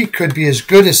Kaczynski could be as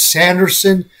good as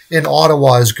Sanderson in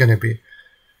Ottawa is going to be.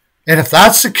 And if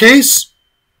that's the case,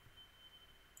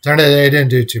 then they didn't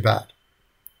do too bad.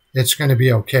 It's going to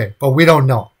be okay. But we don't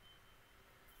know.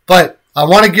 But I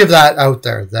want to give that out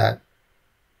there.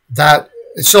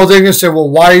 So they're going to say, well,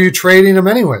 why are you trading him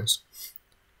anyways?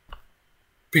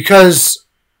 Because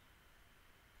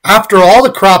after all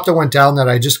the crap that went down that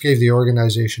I just gave the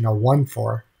organization a 1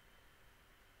 for,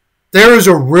 there is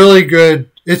a really good...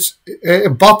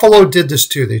 Buffalo did this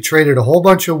too. They traded a whole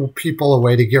bunch of people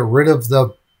away to get rid of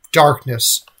the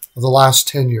darkness of the last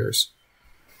 10 years.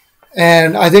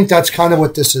 And I think that's kind of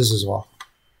what this is as well.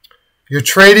 You're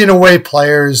trading away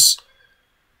players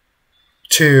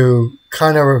to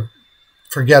kind of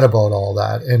forget about all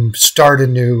that and start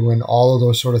anew and all of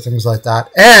those sort of things like that.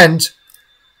 And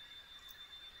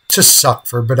to suck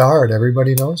for Bedard.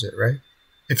 Everybody knows it, right?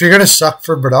 If you're going to suck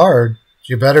for Bedard,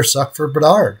 you better suck for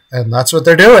Bedard. And that's what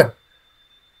they're doing.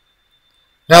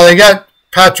 Now they got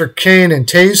Patrick Kane and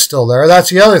Taves still there. That's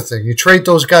the other thing. You trade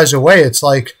those guys away. It's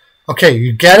like, okay,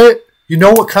 you get it? You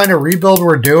know what kind of rebuild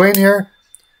we're doing here?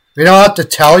 We don't have to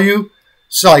tell you.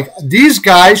 So, like, these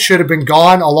guys should have been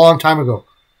gone a long time ago.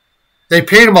 They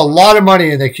paid them a lot of money,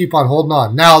 and they keep on holding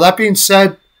on. Now, that being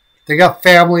said, they got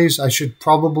families. I should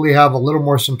probably have a little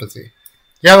more sympathy.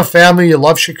 You have a family. You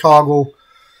love Chicago.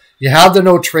 You have the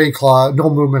no trade clause, no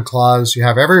movement clause. You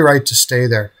have every right to stay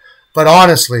there. But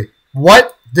honestly,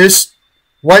 what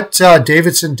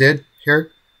Davidson did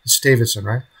here, it's Davidson,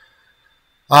 right?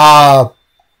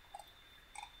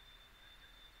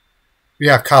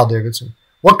 Yeah, Kyle Davidson.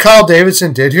 What Kyle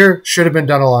Davidson did here should have been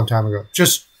done a long time ago.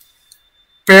 Just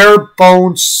bare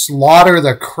bones slaughter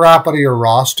the crap out of your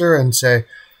roster and say,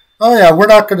 oh yeah, we're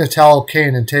not going to tell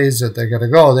Kane and Taves that they're going to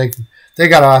go. They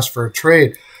got to ask for a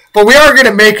trade. But we are going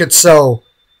to make it so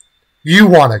you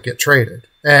want to get traded.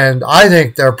 And I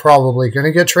think they're probably going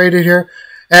to get traded here.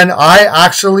 And I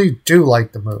actually do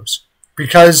like the moves.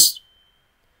 Because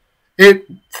if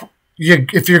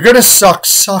you're going to suck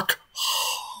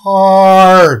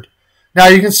hard. Now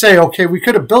you can say, okay, we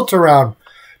could have built around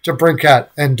DeBrincat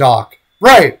and Doc.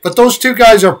 Right, but those two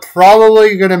guys are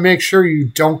probably going to make sure you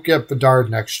don't get Bedard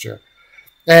next year.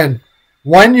 And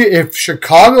if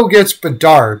Chicago gets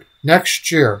Bedard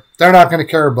next year, they're not going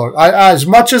to care about it. As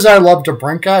much as I love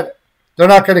DeBrincat, they're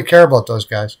not going to care about those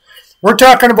guys. We're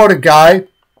talking about a guy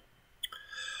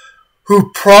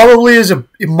who probably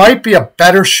it might be a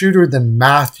better shooter than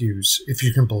Matthews, if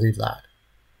you can believe that.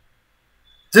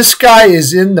 This guy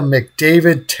is in the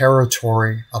McDavid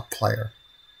territory of player.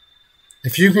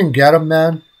 If you can get him,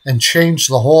 man, and change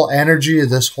the whole energy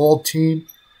of this whole team,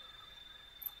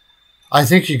 I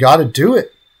think you got to do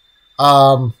it.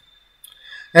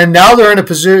 And now they're in a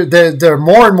position, they're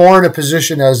more and more in a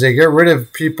position as they get rid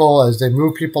of people, as they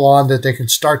move people on, that they can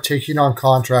start taking on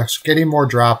contracts, getting more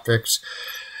draft picks,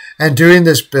 and doing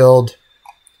this build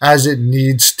as it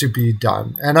needs to be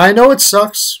done. And I know it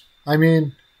sucks. I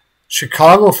mean,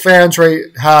 Chicago fans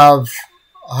have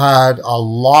had a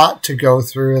lot to go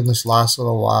through in this last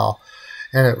little while.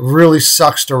 And it really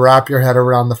sucks to wrap your head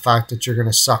around the fact that you're going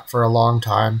to suck for a long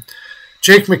time.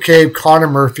 Jake McCabe, Connor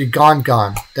Murphy, gone.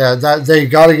 They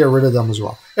got to get rid of them as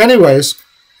well. Anyways,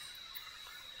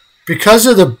 because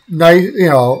of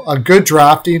a good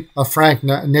drafting of Frank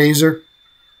Nazar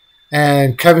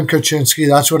and Kevin Kaczynski,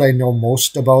 that's what I know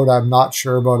most about. I'm not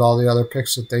sure about all the other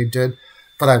picks that they did,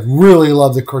 but I really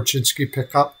love the Kaczynski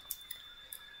pickup.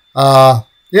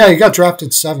 Yeah, he got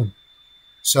drafted 7.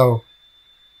 So,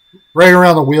 right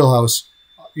around the wheelhouse.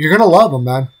 You're going to love him,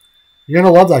 man. You're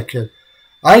going to love that kid.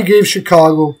 I gave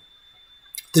Chicago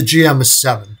the GM a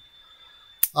 7.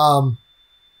 And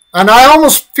I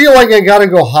almost feel like I got to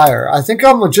go higher. I think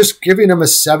I'm just giving him a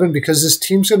 7 because this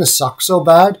team's going to suck so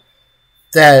bad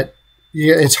that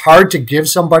it's hard to give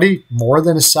somebody more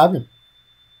than a 7.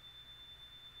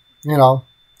 You know,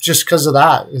 just because of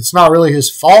that. It's not really his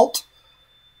fault,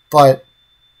 but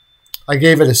I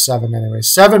gave it a 7 anyway.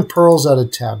 7 pearls out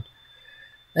of 10.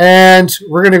 And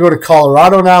we're going to go to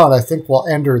Colorado now, and I think we'll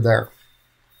end her there.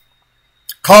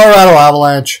 Colorado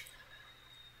Avalanche.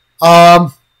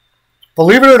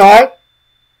 Believe it or not,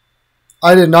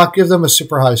 I did not give them a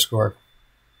super high score.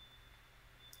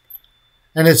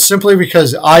 And it's simply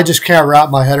because I just can't wrap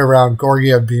my head around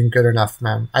Georgiev being good enough,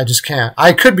 man. I just can't.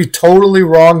 I could be totally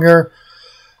wrong here.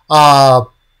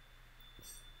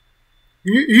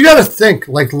 You got to think,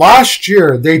 like last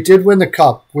year, they did win the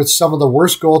Cup with some of the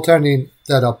worst goaltending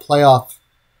that a playoff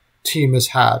team has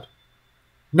had.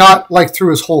 Not like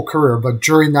through his whole career, but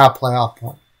during that playoff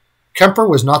point. Kemper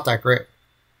was not that great.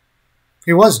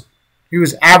 He wasn't. He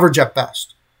was average at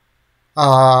best.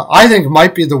 I think it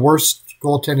might be the worst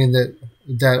goaltending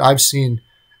that I've seen,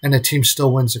 and a team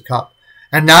still wins the Cup.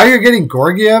 And now you're getting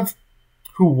Georgiev,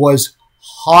 who was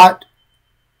hot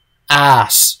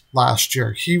ass last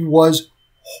year. He was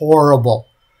horrible.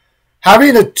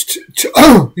 Having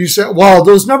you said, well,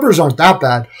 those numbers aren't that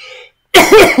bad.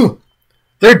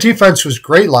 Their defense was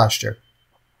great last year.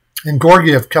 And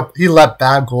Georgiev he let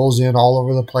bad goals in all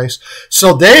over the place.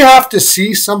 So they have to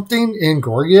see something in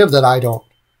Georgiev that I don't.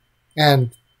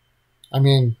 And I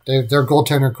mean, their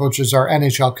goaltender coaches are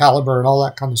NHL caliber and all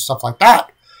that kind of stuff like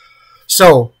that.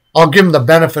 So I'll give them the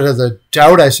benefit of the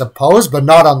doubt, I suppose, but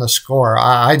not on the score.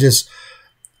 I just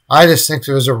think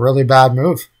it was a really bad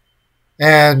move.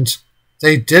 And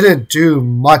they didn't do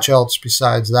much else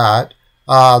besides that.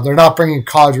 They're not bringing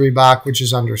Kadri back, which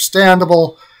is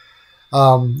understandable.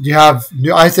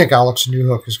 I think Alex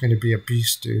Newhook is going to be a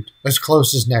beast, dude. As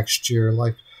close as next year.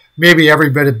 Like, maybe every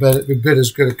bit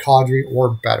as good as Kadri or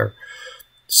better.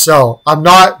 So I'm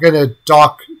not going to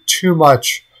dock too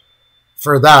much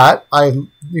for that.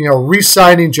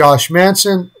 Re-signing Josh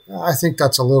Manson, I think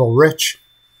that's a little rich.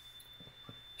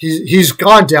 He's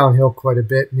gone downhill quite a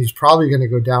bit, and he's probably going to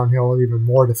go downhill even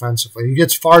more defensively. He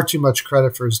gets far too much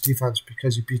credit for his defense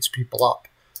because he beats people up.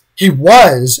 He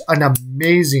was an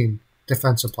amazing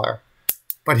defensive player,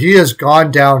 but he has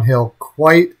gone downhill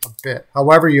quite a bit.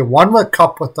 However, you won the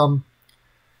Cup with them.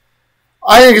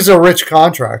 I think it's a rich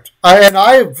contract.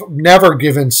 I've never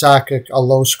given Sakic a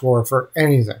low score for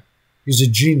anything. He's a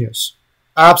genius.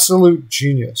 Absolute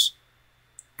genius.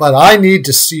 But I need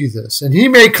to see this. And he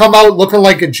may come out looking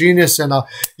like a genius, and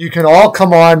you can all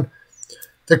come on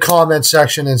the comment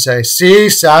section and say, see,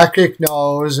 Sakic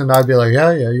knows. And I'd be like,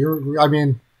 yeah,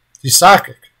 he's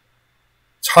Sakic.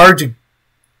 It's hard to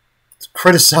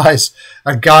criticize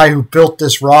a guy who built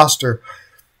this roster.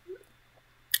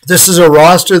 This is a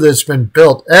roster that's been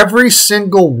built. Every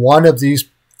single one of these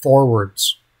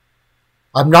forwards.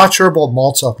 I'm not sure about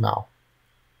Maltsev now.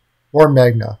 Or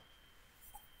Magna.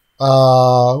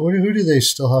 Who do they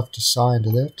still have to sign?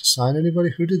 Do they have to sign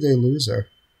anybody? Who did they lose there?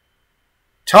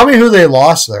 Tell me who they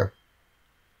lost there.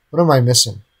 What am I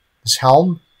missing? Is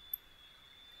Helm?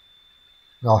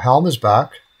 No, Helm is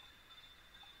back.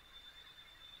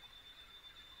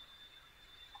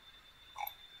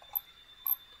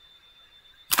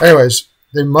 Anyways,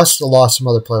 they must have lost some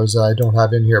other players that I don't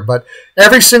have in here. But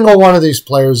every single one of these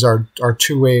players are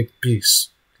two-way beasts.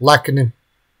 Lehkonen,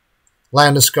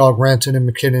 Landeskog, Rantanen,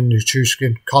 McKinnon,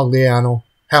 Nichushkin, Cogliano,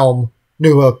 Helm,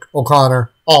 Newhook, O'Connor,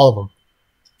 all of them.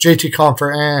 JT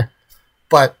Compher,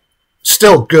 but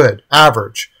still good,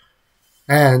 average.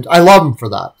 And I love them for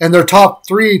that. And their top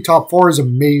 3, top 4 is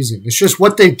amazing. It's just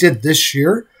what they did this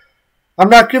year. I'm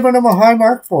not giving them a high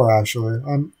mark for, actually.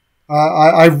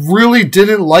 I really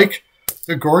didn't like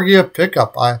the Georgiev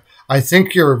pickup. I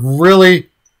think you're really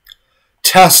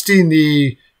testing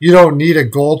you don't need a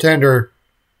goaltender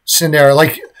scenario.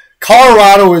 Like,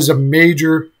 Colorado is a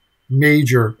major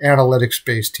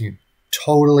analytics-based team.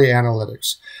 Totally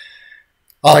analytics.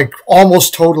 Like,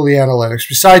 almost totally analytics.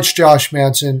 Besides Josh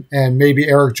Manson and maybe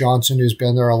Eric Johnson, who's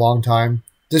been there a long time,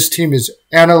 this team is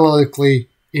analytically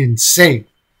insane.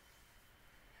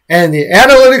 And the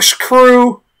analytics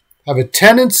crew have a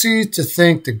tendency to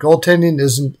think that goaltending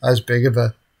isn't as big of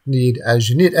a need as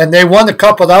you need. And they won the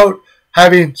Cup without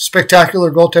having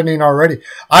spectacular goaltending already.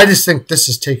 I just think this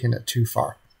is taking it too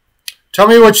far. Tell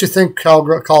me what you think,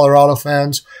 Colorado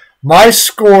fans. My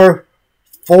score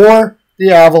for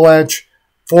the Avalanche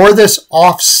for this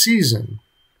off-season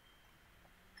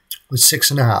was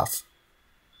 6.5,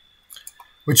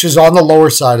 which is on the lower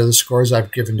side of the scores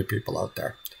I've given to people out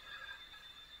there.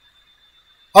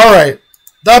 All right.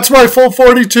 That's my full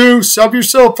 42. Sub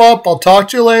yourself up. I'll talk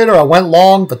to you later. I went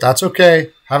long, but that's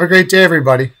okay. Have a great day,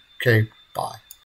 everybody. Okay.